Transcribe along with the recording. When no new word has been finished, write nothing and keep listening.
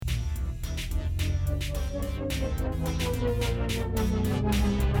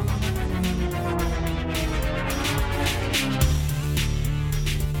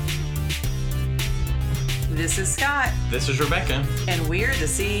This is Scott. This is Rebecca. And we're the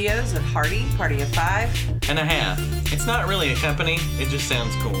CEOs of Hardy Party of 5.5. It's not really a company, it just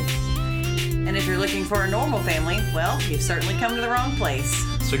sounds cool. And if you're looking for a normal family, well, you've certainly come to the wrong place.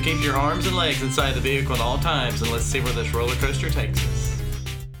 So keep your arms and legs inside the vehicle at all times, and let's see where this roller coaster takes us.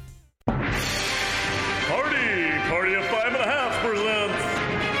 Hardy Party of 5.5 presents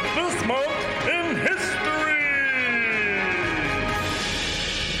This Month in History!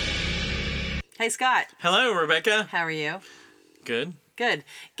 Hey, Scott. Hello, Rebecca. How are you? Good. Good.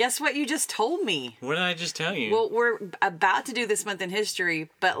 Guess what you just told me? What did I just tell you? Well, we're about to do This Month in History,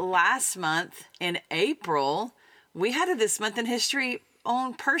 but last month in April, we had a This Month in History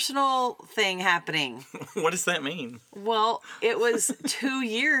own personal thing happening. What does that mean? Well, it was 2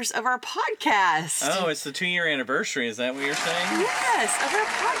 years of our podcast. Oh, it's the 2-year anniversary. Is that what you're saying? Yes, of our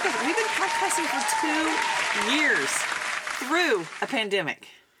podcast. We've been podcasting for 2 years through a pandemic.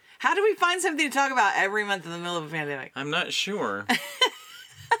 How do we find something to talk about every month in the middle of a pandemic? I'm not sure.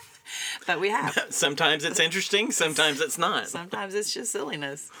 But we have. Sometimes it's interesting, sometimes it's not. Sometimes it's just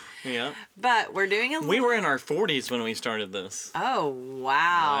silliness. Yeah. But we're doing We were in our 40s when we started this. Oh, wow.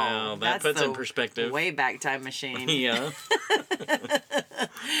 Wow, that That's puts the in perspective. Way back time machine. Yeah.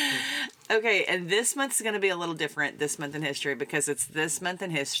 Okay, and this month's going to be a little different, This Month in History, because it's This Month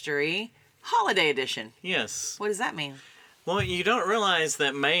in History Holiday Edition. Yes. What does that mean? Well, you don't realize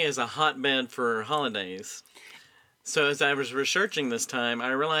that May is a hotbed for holidays. So as I was researching this time,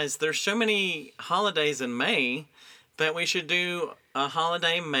 I realized there's so many holidays in May that we should do a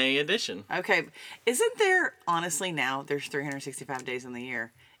holiday May edition. Okay, isn't there, honestly now, there's 365 days in the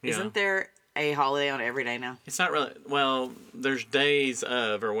year. Yeah. Isn't there a holiday on every day now? It's not really, well, there's days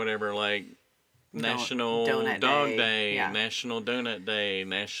of or whatever, like National Donut Dog Day. Day, Yeah. National Donut Day,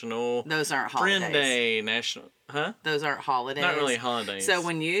 National Those aren't holidays. Friend Day, National, huh? Those aren't holidays. Not really holidays. So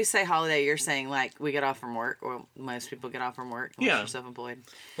when you say holiday, you're saying like we get off from work, or most people get off from work unless Yeah. you're self-employed.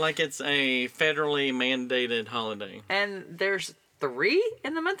 Like it's a federally mandated holiday. And there's 3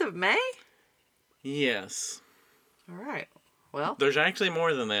 in the month of May? Yes. All right. Well, There's actually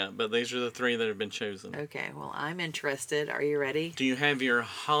more than that, but these are the 3 that have been chosen. okay. Well, I'm interested. Are you ready? Do you have your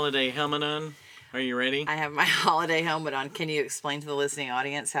holiday helmet on? Are you ready? I have my holiday helmet on. Can you explain to the listening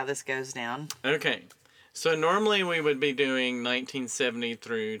audience how this goes down? Okay. So normally we would be doing 1970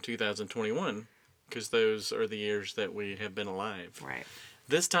 through 2021 because those are the years that we have been alive. Right.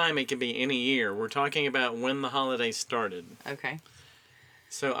 This time it can be any year. We're talking about when the holiday started. Okay.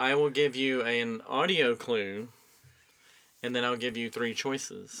 So I will give you an audio clue and then I'll give you 3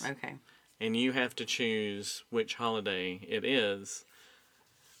 choices. Okay. And you have to choose which holiday it is.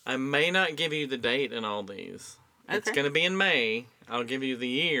 I may not give you the date in all these. Okay. It's going to be in May. I'll give you the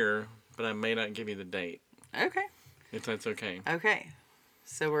year, but I may not give you the date. Okay. If that's okay. Okay.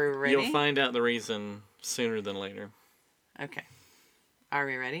 So we're ready? You'll find out the reason sooner than later. Okay. Are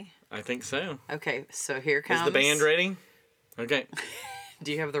we ready? I think so. Okay. So here comes... Is the band ready? Okay.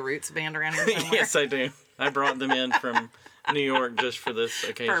 Do you have the Roots band around here somewhere? Yes, I do. I brought them in from New York just for this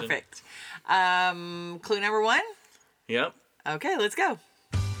occasion. Perfect. Clue number 1? Yep. Okay, let's go.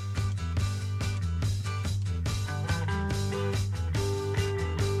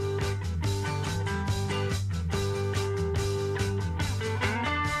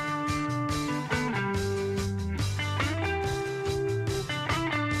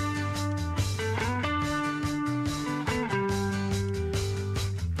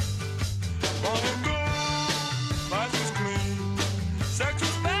 Long ago, life was clean, sex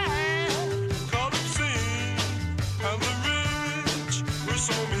was bad, called obscene, and the rich were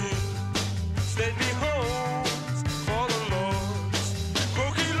so mean. Stately homes for the lords,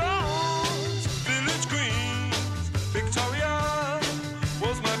 croaky lawns, village queens. Victoria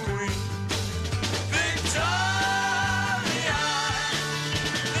was my queen. Victoria,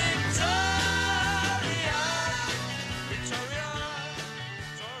 Victoria, Victoria.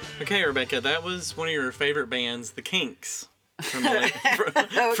 Okay, Rebecca, that was one of your favorite bands, The Kinks, from the late, from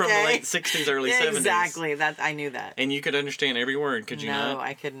the Okay. late 60s, early 70s. Exactly. That I knew that. And you could understand every word, could you No, not?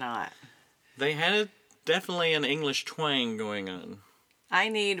 I could not. They had definitely an English twang going on. I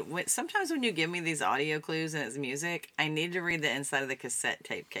need... Sometimes when you give me these audio clues and it's music, I need to read the inside of the cassette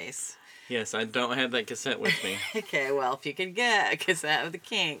tape case. Yes, I don't have that cassette with me. Okay, well, if you could get a cassette of the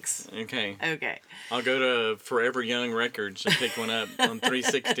Kinks. Okay. Okay. I'll go to Forever Young Records and pick one up on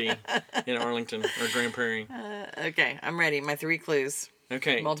 360 in Arlington or Grand Prairie. Okay, I'm ready. My 3 clues.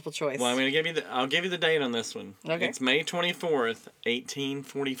 Okay. Multiple choice. Well, I'll give you the date on this one. Okay. It's May 24th,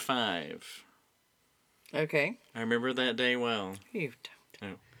 1845. Okay. I remember that day well. You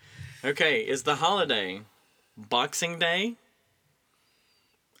don't. Okay, is the holiday Boxing Day?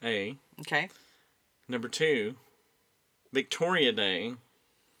 A. Okay. Number 2, Victoria Day.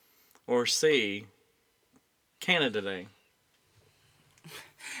 Or C, Canada Day.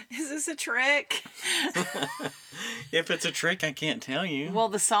 Is this a trick? If it's a trick, I can't tell you. Well,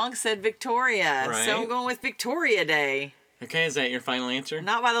 the song said Victoria, Right. so I'm going with Victoria Day. Okay, is that your final answer?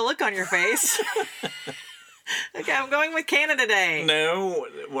 Not by the look on your face. Okay, I'm going with Canada Day. No.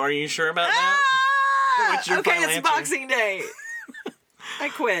 Are you sure about that? Ah! What's your Okay, final it's answer? Boxing Day. I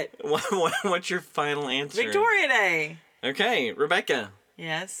quit. What's your final answer? Victoria Day. Okay, Rebecca,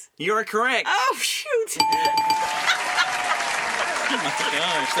 Yes. you are correct. Oh, shoot. Oh my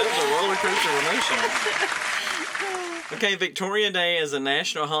gosh, that was a roller coaster of emotions. Okay, Victoria Day is a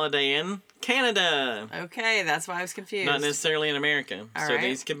national holiday in Canada, Okay, that's why I was confused. not necessarily in America. All So right.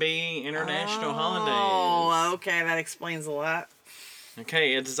 these could be international holidays. Oh, okay, that explains a lot.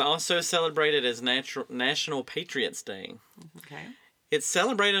 Okay, it is also celebrated as National Patriots Day. Okay. It's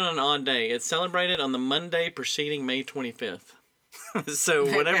celebrated on an odd day. It's celebrated on the Monday preceding May 25th. So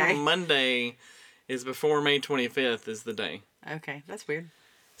whatever Okay. Monday is before May 25th is the day. Okay, that's weird.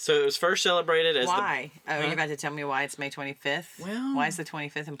 So it was first celebrated as Why? Oh, Huh? you're about to tell me why it's May 25th? Well, why is the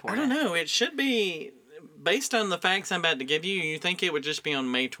 25th I important? don't know. It should be, based on the facts I'm about to give you, you think it would just be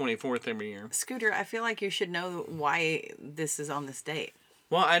on May 24th every year. Scooter, I feel like you should know why this is on this date.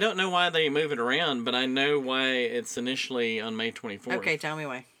 Well, I don't know why they move it around, but I know why it's initially on May 24th. Okay, tell me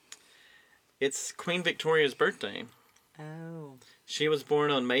why. It's Queen Victoria's birthday. Oh. She was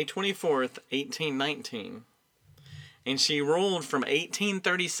born on May 24th, 1819. And she ruled from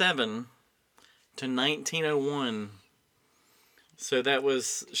 1837 to 1901. So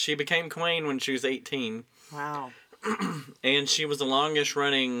she became queen when she was 18. Wow. And she was the longest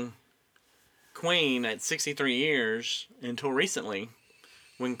running queen at 63 years until recently,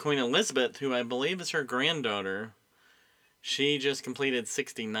 when Queen Elizabeth, who I believe is her granddaughter, she just completed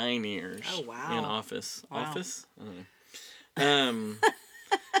 69 years Oh, wow. in office. Wow. Office? I don't know.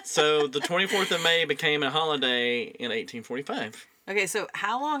 So the 24th of May became a holiday in 1845. Okay, so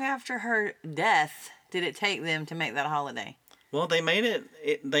how long after her death did it take them to make that a holiday? Well, they made it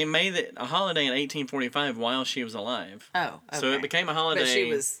a holiday in 1845 while she was alive. Oh, okay. So it became a holiday But she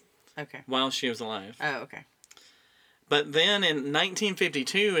was... Okay. while she was alive. Oh, okay. But then in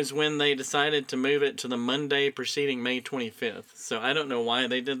 1952 is when they decided to move it to the Monday preceding May 25th. So I don't know why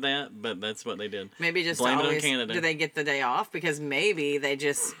they did that, but that's what they did. Maybe just Blame it on always... Canada. Do they get the day off? Because maybe they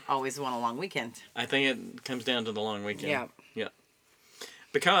just always want a long weekend. I think it comes down to the long weekend. Yeah. Yeah.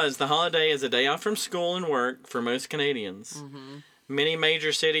 Because the holiday is a day off from school and work for most Canadians. Mm-hmm. Many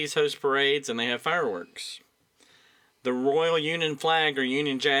major cities host parades and they have fireworks. The Royal Union flag or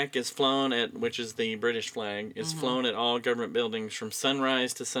Union Jack is flown at, which is the British flag, is flown at all government buildings from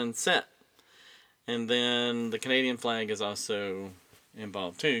sunrise to sunset. And then the Canadian flag is also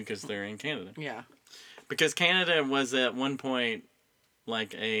involved too because they're in Canada. Yeah. Because Canada was at one point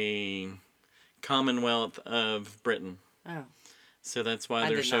like a Commonwealth of Britain. Oh, So that's why I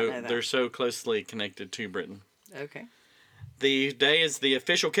they're did not know that. they're so closely connected to Britain. okay. The day is the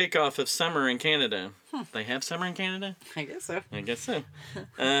official kickoff of summer in Canada. They have summer in Canada? I guess so. I guess so.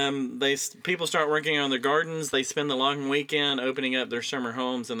 People start working on their gardens. They spend the long weekend opening up their summer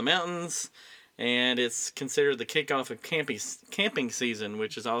homes in the mountains, and it's considered the kickoff of camping season,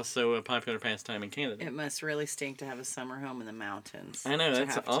 which is also a popular pastime in Canada. It must really stink to have a summer home in the mountains. I know, to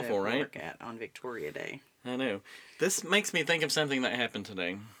that's have awful, to right? Work at on Victoria Day. I know. This makes me think of something that happened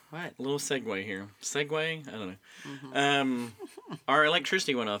today. What? A little segue here. Segue? I don't know. Our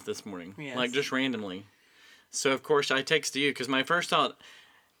electricity went off this morning. Yes. Like, just randomly. So, of course, I texted you because my first thought...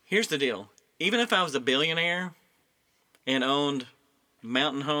 Here's the deal. Even if I was a billionaire and owned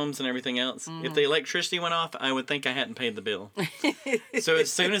mountain homes and everything else, if the electricity went off, I would think I hadn't paid the bill. So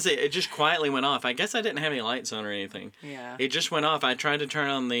as soon as it just quietly went off, I guess I didn't have any lights on or anything. Yeah. It just went off. I tried to turn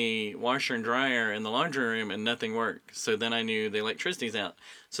on the washer and dryer in the laundry room and nothing worked. So then I knew the electricity's out.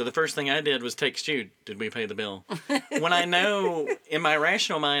 So the first thing I did was text you, did we pay the bill? When I know, in my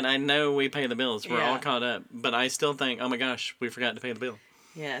rational mind, I know we pay the bills. We're all Yeah. caught up. But I still think, oh my gosh, we forgot to pay the bill.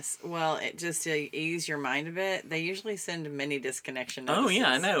 Yes. Well, just to ease your mind a bit, they usually send mini disconnection Oh, notices.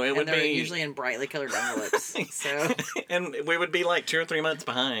 yeah, I know. It and would they're be- usually in brightly colored envelopes. So, And we would be like 2 or 3 months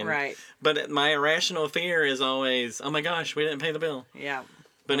behind. right. But my irrational fear is always, oh my gosh, we didn't pay the bill. Yeah.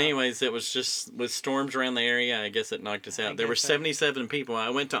 But anyways, it was just with storms around the area, I guess it knocked us out. There were guess so. 77 people. I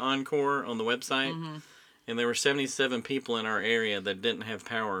went to Encore on the website, and there were 77 people in our area that didn't have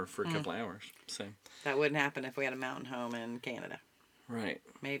power for a couple hours. So, That wouldn't happen if we had a mountain home in Canada. right.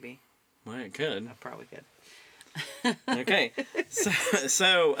 Maybe. Well, it could. I probably could. Okay.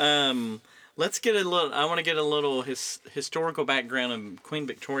 So let's get a little. I want to get a little historical background of Queen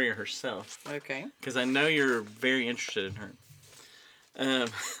Victoria herself, Okay. because I know you're very interested in her.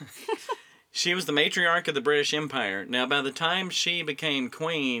 She was the matriarch of the British Empire. Now, by the time she became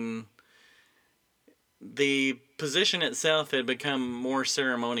queen, the position itself had become more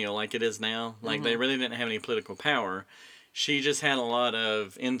ceremonial, like it is now. Like, they really didn't have any political power. She just had a lot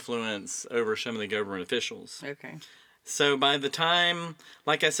of influence over some of the government officials. Okay. So by the time,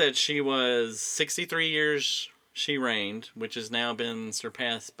 like I said, she was 63 years she reigned, which has now been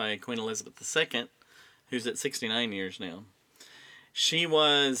surpassed by Queen Elizabeth II, who's at 69 years now.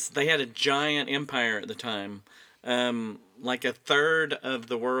 They had a giant empire at the time. Like a third of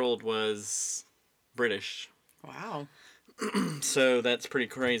the world was British. Wow. So that's pretty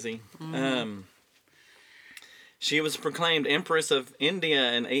crazy. She was proclaimed Empress of India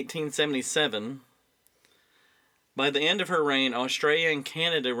in 1877. By the end of her reign, Australia and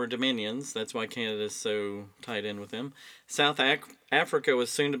Canada were dominions. That's why Canada is so tied in with them. South Africa was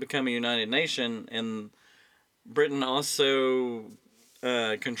soon to become a united nation, and Britain also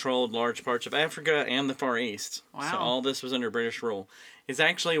controlled large parts of Africa and the Far East. Wow. So all this was under British rule. It's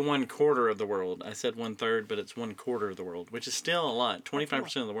actually 1/4 of the world. I said 1/3, but it's 1/4 of the world, which is still a lot.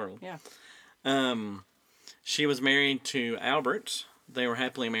 25% of the world. Yeah. She was married to Albert. They were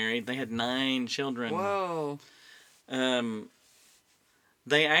happily married. They had 9 children. Whoa.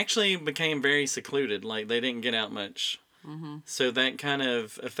 They actually became very secluded. Like, they didn't get out much. So that kind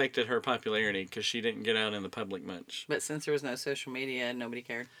of affected her popularity because she didn't get out in the public much. But since there was no social media, nobody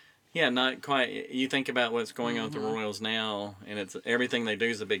cared. Yeah, not quite. You think about what's going on with the royals now, and it's everything they do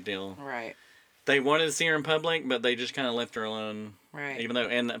is a big deal. Right. They wanted to see her in public, but they just kind of left her alone. Right. Even though,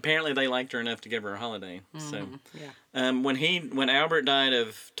 and apparently they liked her enough to give her a holiday. So, Yeah. when Albert died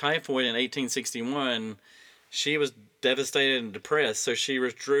of typhoid in 1861, she was devastated and depressed. So she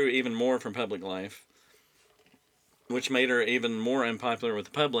withdrew even more from public life, which made her even more unpopular with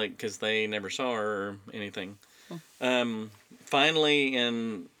the public because they never saw her or anything. Finally,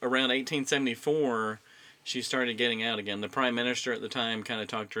 in around 1874, she started getting out again. The prime minister at the time kind of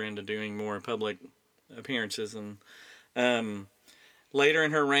talked her into doing more public appearances. And later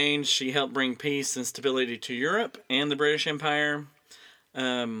in her reign, she helped bring peace and stability to Europe and the British Empire.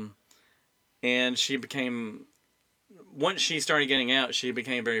 And she became, once she started getting out, she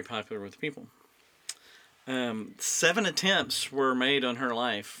became very popular with people. 7 attempts were made on her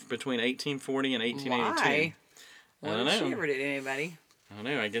life between 1840 and 1882. Why? I don't What if know. she ever did anybody? I don't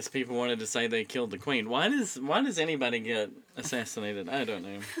know. I guess people wanted to say they killed the queen. Why does anybody get assassinated? I don't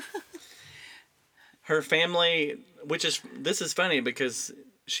know. Her family, this is funny because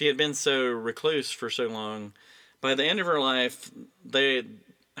she had been so recluse for so long. By the end of her life,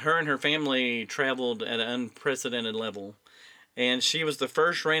 her and her family traveled at an unprecedented level, and she was the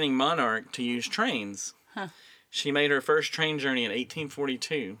first reigning monarch to use trains. Huh. She made her first train journey in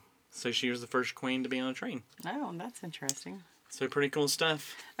 1842, so she was the first queen to be on a train. Oh, that's interesting. So pretty cool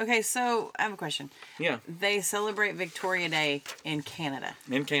stuff. Okay, so I have a question. Yeah, They celebrate Victoria Day in Canada,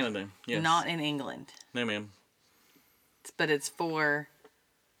 in Canada. Yes. not in England. No, ma'am. But it's for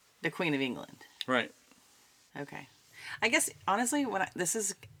the Queen of England. Right. Okay. I guess, honestly, this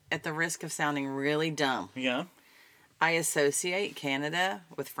is at the risk of sounding really dumb. Yeah. I associate Canada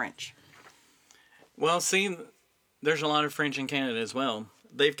with French. Well, see, there's a lot of French in Canada as well.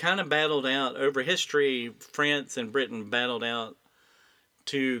 They've kind of battled out, over history, France and Britain battled out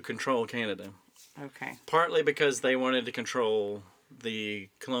to control Canada. Okay. Partly because they wanted to control the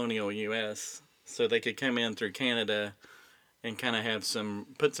colonial U.S. so they could come in through Canada and kind of have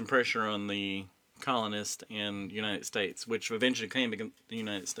put some pressure on the colonists in the United States, which eventually came to the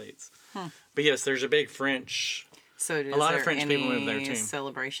United States. But yes, there's a big French. So is A lot of there French people live there, any too.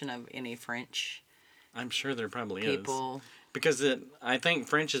 celebration of any French I'm sure there probably people? is. Because I think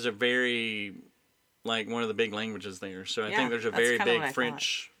French is a very, like, one of the big languages there. So I Yeah, think there's a that's very kinda what big I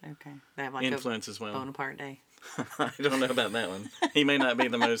French Okay. They have like influence as a well. Bonaparte Day. I don't know about that one. He may not be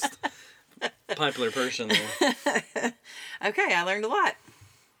the most popular person there. Okay, I learned a lot.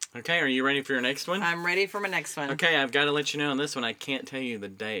 Okay, are you ready for your next one? I'm ready for my next one. Okay, I've got to let you know on this one, I can't tell you the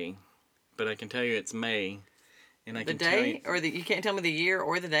day, but I can tell you it's May. And I The can tell you, day, or you can't tell me the year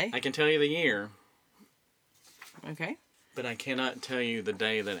or the day? I can tell you the year, Okay. but I cannot tell you the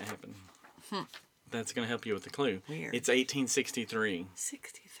day that it happened. That's going to help you with the clue. Weird. It's 1863,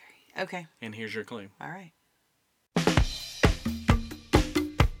 63. Okay. and here's your clue. All right.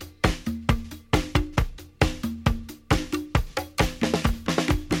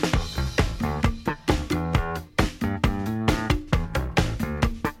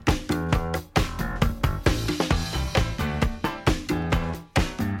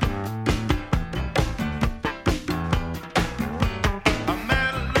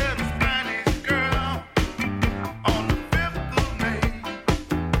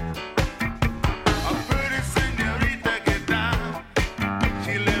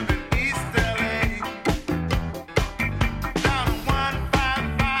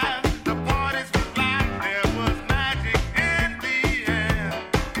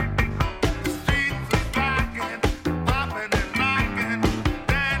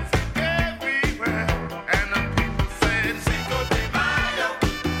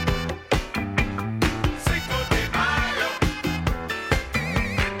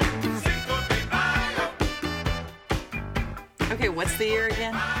 Okay, what's the year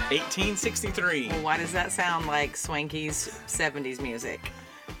again? 1863. Well, why does that sound like Swanky's 70s music?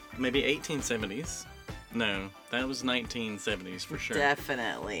 Maybe 1870s. No, that was 1970s for sure.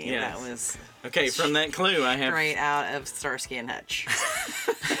 Definitely. Yes. That was Okay, from that clue, I have straight out of Starsky and Hutch.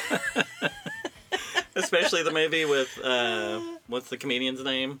 especially the movie with what's the comedian's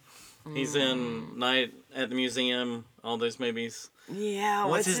name? He's in Night at the Museum. All those movies. Yeah,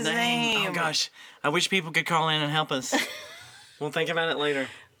 What's his name? Oh gosh, I wish people could call in and help us. We'll think about it later.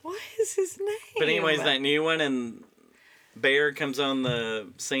 What is his name? But anyways, that new one, and Bear comes on the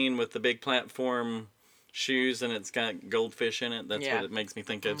scene with the big platform shoes, and it's got goldfish in it. That's Yeah. what it makes me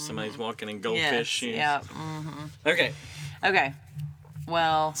think of. Somebody's walking in goldfish Yes, shoes. yeah. Okay, Okay.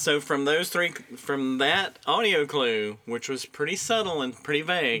 Well, so from that audio clue, which was pretty subtle and pretty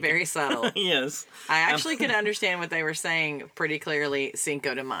vague. very subtle. Yes. I actually could understand what they were saying pretty clearly.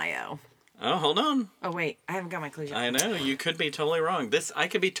 Cinco de Mayo. Oh, hold on. Oh wait, I haven't got my clues yet. I know you could be totally wrong. I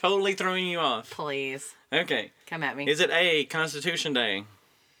could be totally throwing you off. Please Okay. come at me. Is it A, Constitution Day,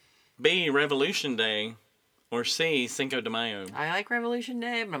 B, Revolution Day, or C, Cinco de Mayo? I like Revolution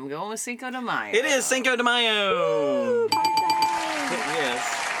Day, but I'm going with Cinco de Mayo. It is Cinco de Mayo. Yes.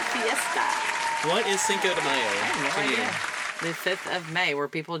 Fiesta. What is Cinco de Mayo? No to you? idea. The 5th of May, where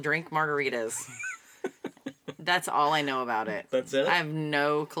people drink margaritas. That's all I know about it. That's it? I have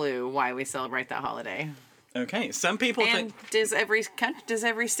no clue why we celebrate that holiday. Okay. Some people And think does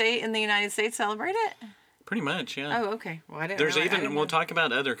every state in the United States celebrate it? pretty much, yeah. Oh, okay. Well, I didn't. There's really, I even didn't we'll know. talk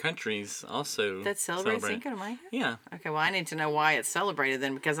about other countries also that celebrate Cinco de Mayo. Yeah. Okay, well, I need to know why it's celebrated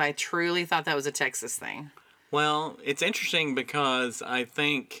then, because I truly thought that was a Texas thing. Well, it's interesting because I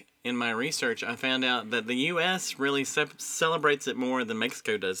think in my research I found out that the U.S. really celebrates it more than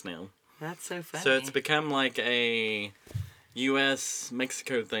Mexico does now. That's so funny. So it's become like a U.S.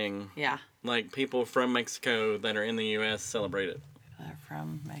 Mexico thing. Yeah. Like people from Mexico that are in the U.S. celebrate it. They're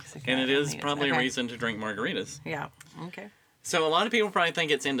from Mexico. And it is probably a Okay. reason to drink margaritas. Yeah. Okay. So a lot of people probably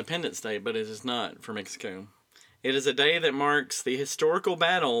think it's Independence Day, but it is not for Mexico. It is a day that marks the historical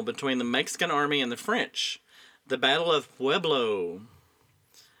battle between the Mexican army and the French. The Battle of Pueblo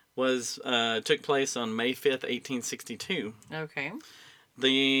took place on May 5th, 1862. Okay.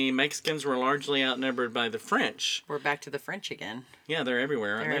 The Mexicans were largely outnumbered by the French. We're back to the French again. Yeah, they're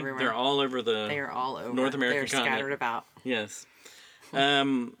everywhere, aren't They're they? everywhere. They're all over the They are all over. North American They're continent. scattered about. Yes.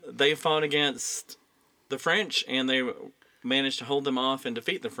 They fought against the French, and they managed to hold them off and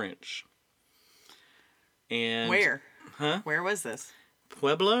defeat the French. And Where? Huh? Where was this?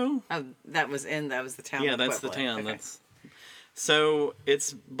 Pueblo? Oh, that was the town. Yeah, of that's the Pueblo. town. Okay. So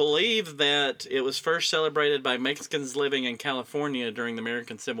it's believed that it was first celebrated by Mexicans living in California during the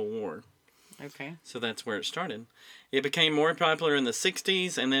American Civil War. Okay. So that's where it started. It became more popular in the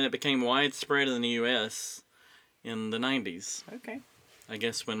 60s, and then it became widespread in the U.S. in the 90s. Okay. I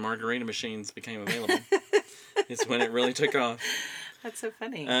guess when margarita machines became available. It's when it really took off. That's so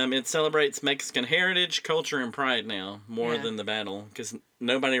funny. It celebrates Mexican heritage, culture, and pride now, more Yeah. than the battle, because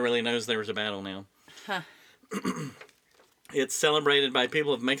nobody really knows there was a battle now. Huh. It's celebrated by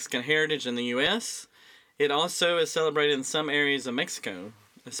people of Mexican heritage in the U.S. It also is celebrated in some areas of Mexico,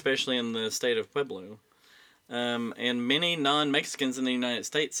 especially in the state of Pueblo. And many non-Mexicans in the United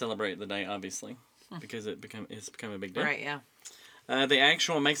States celebrate the day, obviously, because it's become a big deal. Right. Yeah. The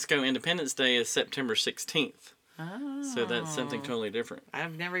actual Mexico Independence Day is September 16th. Oh. So that's something totally different.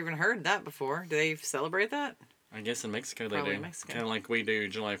 I've never even heard that before. Do they celebrate that? I guess in Mexico they Probably do. in Mexico. Kind of like we do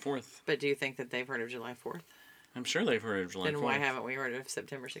July 4th. But do you think that they've heard of July 4th? I'm sure they've heard of July 4th. Then why haven't we heard of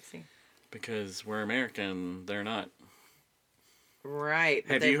September 16th? Because we're American, they're not. Right.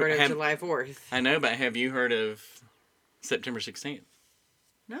 But Have they've you- heard of have- July 4th. I know, but have you heard of September 16th?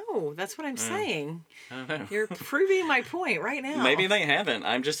 No, that's what I'm saying. I don't know. You're proving my point right now. Maybe they haven't.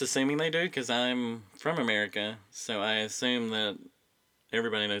 I'm just assuming they do because I'm from America, so I assume that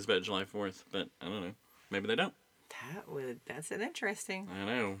everybody knows about July 4th, but I don't know. Maybe they don't. That's an interesting. I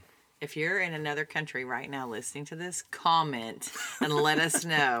know. If you're in another country right now listening to this, comment and let us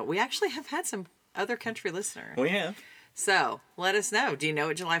know. We actually have had some other country listeners. We have. So let us know. Do you know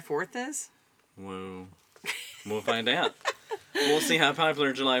what July 4th is? Whoa. We'll find out. We'll see how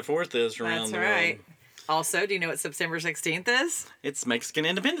popular July 4th is around That's the right. world. Also, do you know what September 16th is? It's Mexican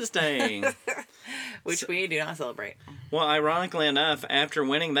Independence Day. Which we do not celebrate. Well, ironically enough, after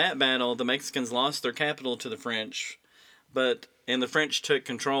winning that battle, the Mexicans lost their capital to the French, and the French took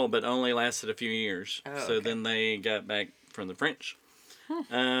control, but only lasted a few years. Oh, so okay. then they got back from the French.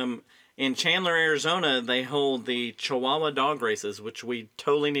 In Chandler, Arizona, they hold the Chihuahua dog races, which we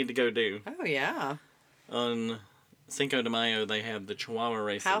totally need to go do. Oh, yeah. On Cinco de Mayo, they have the Chihuahua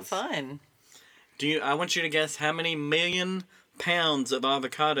races. How fun. I want you to guess how many million pounds of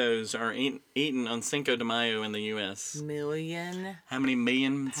avocados are eaten on Cinco de Mayo in the U.S.? Million. How many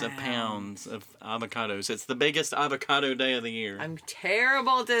millions of pounds of avocados? It's the biggest avocado day of the year. I'm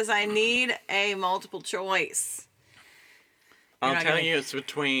terrible at this. I need a multiple choice. I'll tell you, it's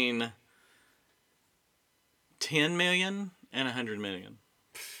between 10 million and 100 million.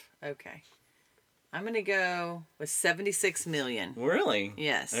 Okay. I'm going to go with 76 million. Really?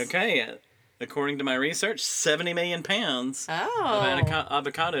 Yes. Okay. According to my research, 70 million pounds of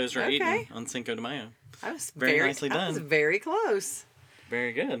avocados are eaten on Cinco de Mayo. I was very nicely done. I was very close.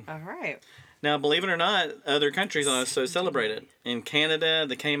 Very good. All right. Now, believe it or not, other countries also celebrate it. In Canada,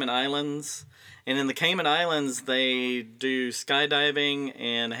 the Cayman Islands. And in the Cayman Islands, they do skydiving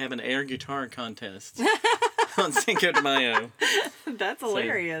and have an air guitar contest on Cinco de Mayo. That's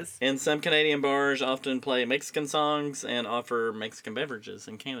hilarious. And some Canadian bars often play Mexican songs and offer Mexican beverages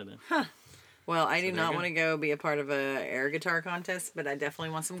in Canada. Huh. Well, I do not want to go be a part of a air guitar contest, but I definitely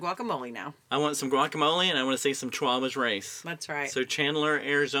want some guacamole now. I want some guacamole, and I want to see some Chihuahuas race. That's right. So Chandler,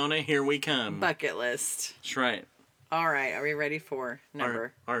 Arizona, here we come. Bucket list. That's right. All right. Are we ready for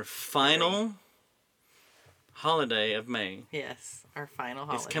number? Our final holiday of May. Yes, our final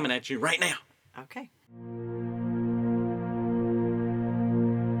holiday. It's coming at you right now. Okay.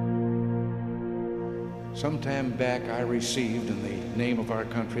 Some time back, I received in the name of our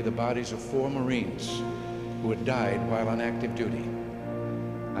country the bodies of 4 Marines who had died while on active duty.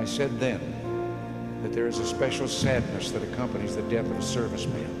 I said then that there is a special sadness that accompanies the death of a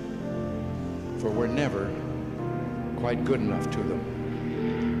serviceman, for we're never quite good enough to them.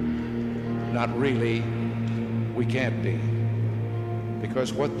 Not really, we can't be,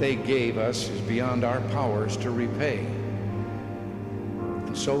 because what they gave us is beyond our powers to repay.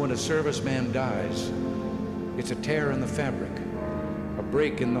 And so when a serviceman dies, it's a tear in the fabric, a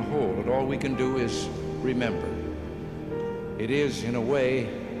break in the whole, and all we can do is remember. It is, in a way,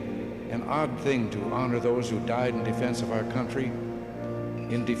 an odd thing to honor those who died in defense of our country,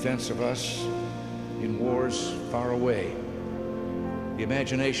 in defense of us, in wars far away. The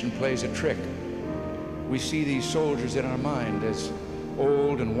imagination plays a trick. We see these soldiers in our mind as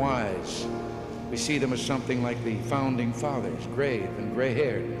old and wise. We see them as something like the founding fathers, grave and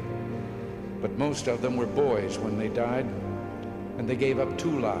gray-haired. But most of them were boys when they died, and they gave up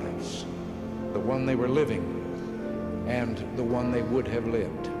 2 lives, the one they were living and the one they would have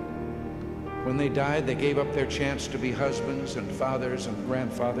lived. When they died, they gave up their chance to be husbands and fathers and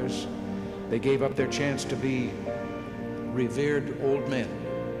grandfathers. They gave up their chance to be revered old men.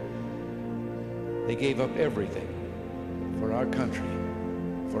 They gave up everything for our country,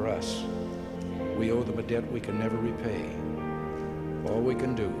 for us. We owe them a debt we can never repay. All we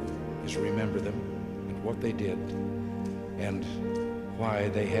can do is remember them and what they did and why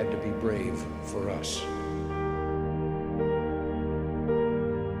they had to be brave for us.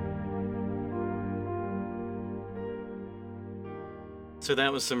 So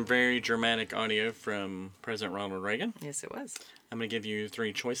that was some very dramatic audio from President Ronald Reagan. Yes, it was. I'm going to give you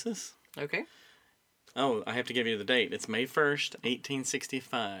 3 choices. Okay. Oh, I have to give you the date. It's May 1st,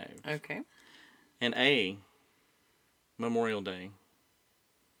 1865. Okay. And A, Memorial Day.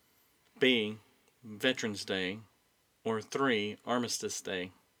 B, Veterans Day. Or 3, Armistice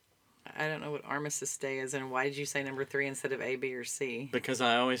Day. I don't know what Armistice Day is, and why did you say number 3 instead of A, B, or C? Because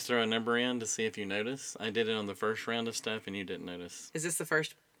I always throw a number in to see if you notice. I did it on the first round of stuff, and you didn't notice. Is this the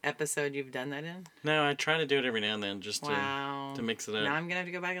first episode you've done that in? No, I try to do it every now and then just to mix it up. Now I'm going to have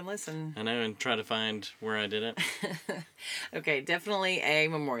to go back and listen. I know, and try to find where I did it. Okay, definitely a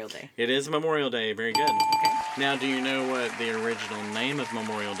Memorial Day. It is Memorial Day. Very good. Okay. Now, do you know what the original name of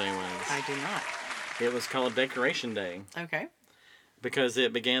Memorial Day was? I do not. It was called Decoration Day. Okay. Because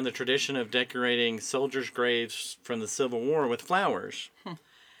it began the tradition of decorating soldiers' graves from the Civil War with flowers.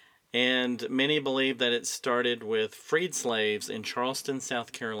 And many believe that it started with freed slaves in Charleston,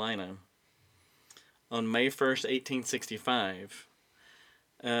 South Carolina on May 1st, 1865.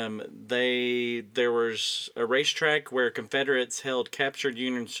 There was a racetrack where Confederates held captured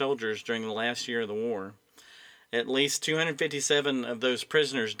Union soldiers during the last year of the war. At least 257 of those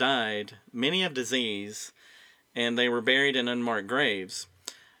prisoners died, many of disease, and they were buried in unmarked graves.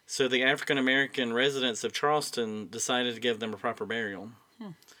 So the African-American residents of Charleston decided to give them a proper burial.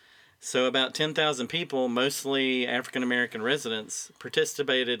 So about 10,000 people, mostly African-American residents,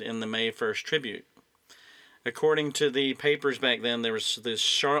 participated in the May 1st tribute. According to the papers back then, there was the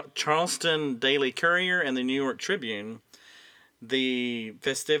Charleston Daily Courier and the New York Tribune. The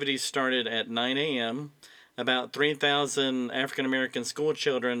festivities started at 9 a.m., About 3,000 African-American school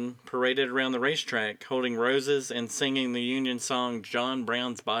children paraded around the racetrack, holding roses and singing the Union song John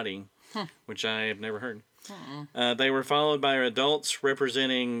Brown's Body, which I have never heard. They were followed by adults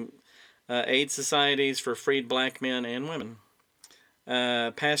representing aid societies for freed black men and women.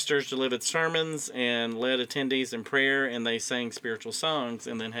 Pastors delivered sermons and led attendees in prayer, and they sang spiritual songs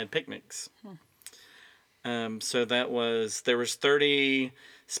and then had picnics. So there was 30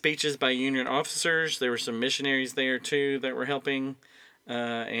 speeches by Union officers. There were some missionaries there too that were helping,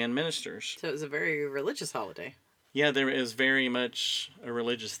 and ministers. So it was a very religious holiday. Yeah, there is very much a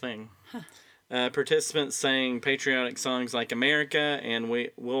religious thing. Participants sang patriotic songs like America and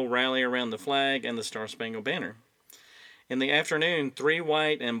We'll Rally Around the Flag and the Star Spangled Banner. In the afternoon, 3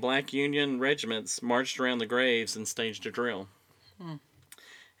 white and black Union regiments marched around the graves and staged a drill.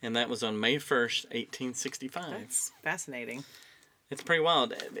 And that was on May 1st, 1865. That's fascinating. It's pretty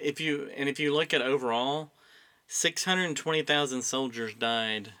wild. If you look at overall, 620,000 soldiers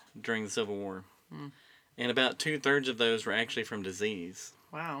died during the Civil War. And about 2/3 of those were actually from disease.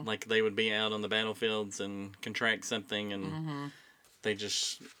 Wow. Like they would be out on the battlefields and contract something, and they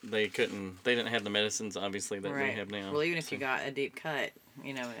didn't have the medicines obviously that we have now. Well, even if you got a deep cut,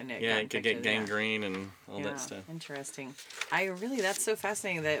 and it could get gangrene and all that stuff. Interesting. That's so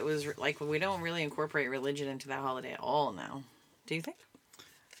fascinating that it was like we don't really incorporate religion into that holiday at all now. Do you think?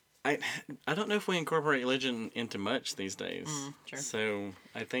 I don't know if we incorporate religion into much these days. Sure. So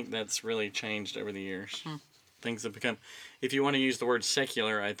I think that's really changed over the years. Things have become, if you want to use the word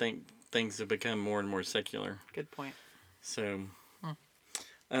secular, I think things have become more and more secular. Good point. So,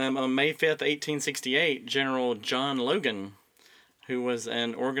 on May 5th, 1868, General John Logan, who was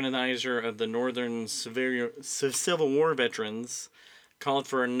an organizer of the Northern Civil War veterans, called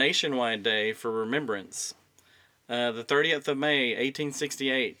for a nationwide day for remembrance. The 30th of May,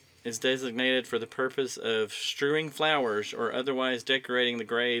 1868, is designated for the purpose of strewing flowers or otherwise decorating the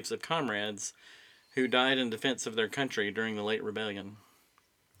graves of comrades who died in defense of their country during the late rebellion.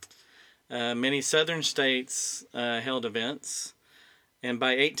 Many southern states held events, and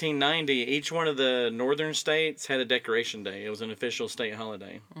by 1890, each one of the northern states had a decoration day. It was an official state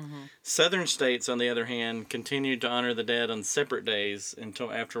holiday. Southern states, on the other hand, continued to honor the dead on separate days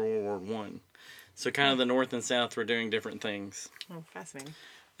until after World War I. So kind of the North and South were doing different things. Oh, fascinating.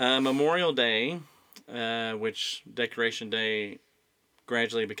 Memorial Day, which Decoration Day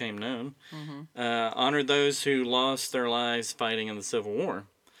gradually became known, honored those who lost their lives fighting in the Civil War.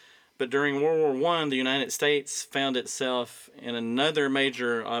 But during World War I, the United States found itself in another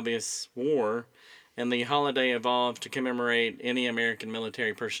major obvious war, and the holiday evolved to commemorate any American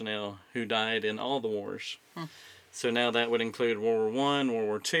military personnel who died in all the wars. So now that would include World War I, World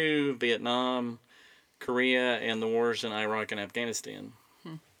War II, Vietnam, Korea, and the wars in Iraq and Afghanistan.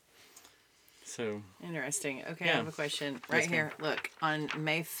 So interesting. Okay, yeah. I have a question right here. Look, on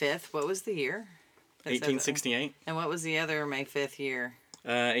May 5th, what was the year? 1868. And what was the other May 5th year?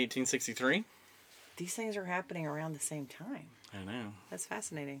 1863. These things are happening around the same time. I know. That's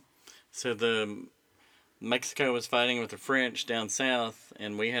fascinating. So Mexico was fighting with the French down south,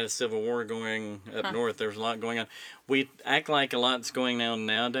 and we had a civil war going up north. There was a lot going on. We act like a lot's going on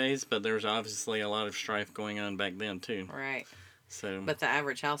nowadays, but there was obviously a lot of strife going on back then too. Right. So, but the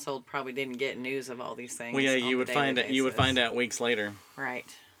average household probably didn't get news of all these things. Well, yeah, you would find out weeks later. Right.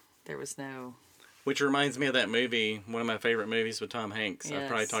 There was no. Which reminds me of that movie, one of my favorite movies with Tom Hanks. Yes. I've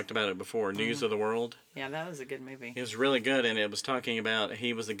probably talked about it before, News of the World. Yeah, that was a good movie. It was really good, and it was talking about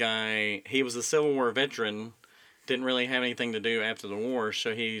he was a Civil War veteran, didn't really have anything to do after the war,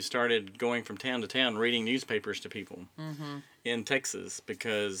 so he started going from town to town reading newspapers to people in Texas,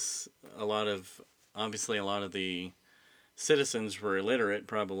 because a lot of the citizens were illiterate,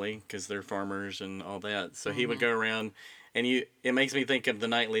 probably, because they're farmers and all that. So he would go around, and it makes me think of the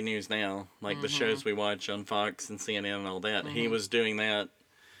nightly news now, like the shows we watch on Fox and CNN and all that. He was doing that,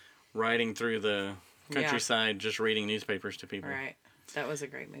 riding through the countryside, just reading newspapers to people. Right. That was a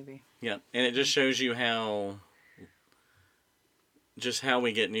great movie. Yeah, and it just shows you how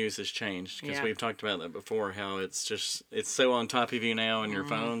we get news has changed, because we've talked about that before, how it's so on top of you now on your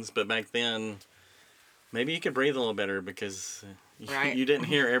phones, but back then maybe you could breathe a little better because you didn't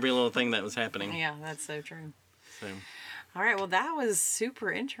hear every little thing that was happening. Yeah, that's so true. So, all right, well, that was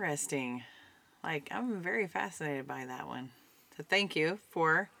super interesting. Like, I'm very fascinated by that one. So thank you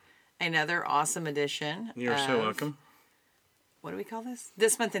for another awesome edition. You're so welcome. What do we call this?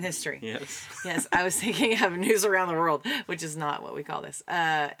 This Month in History. Yes. Yes, I was thinking of News Around the World, which is not what we call this.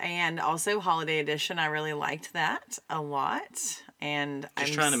 And also Holiday Edition. I really liked that a lot. And I'm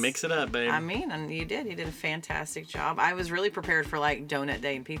trying to mix it up, babe. I mean, and you did. You did a fantastic job. I was really prepared for like Donut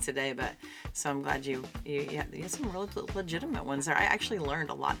Day and Pizza Day, but so I'm glad you had some really legitimate ones there. I actually learned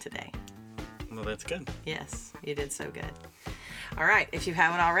a lot today. Well, that's good. Yes, you did so good. All right. If you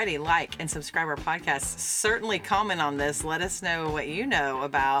haven't already, like and subscribe our podcast. Certainly comment on this. Let us know what you know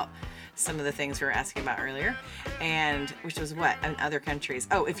about some of the things we were asking about earlier, and which was what in other countries.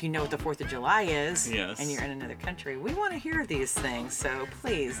 Oh, if you know what the 4th of July is, Yes. and you're in another country, we want to hear these things. So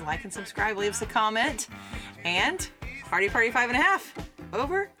please like and subscribe, leave us a comment, and Party 5.5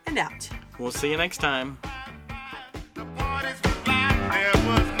 over and out. We'll see you next time. The party's live,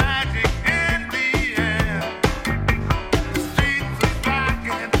 never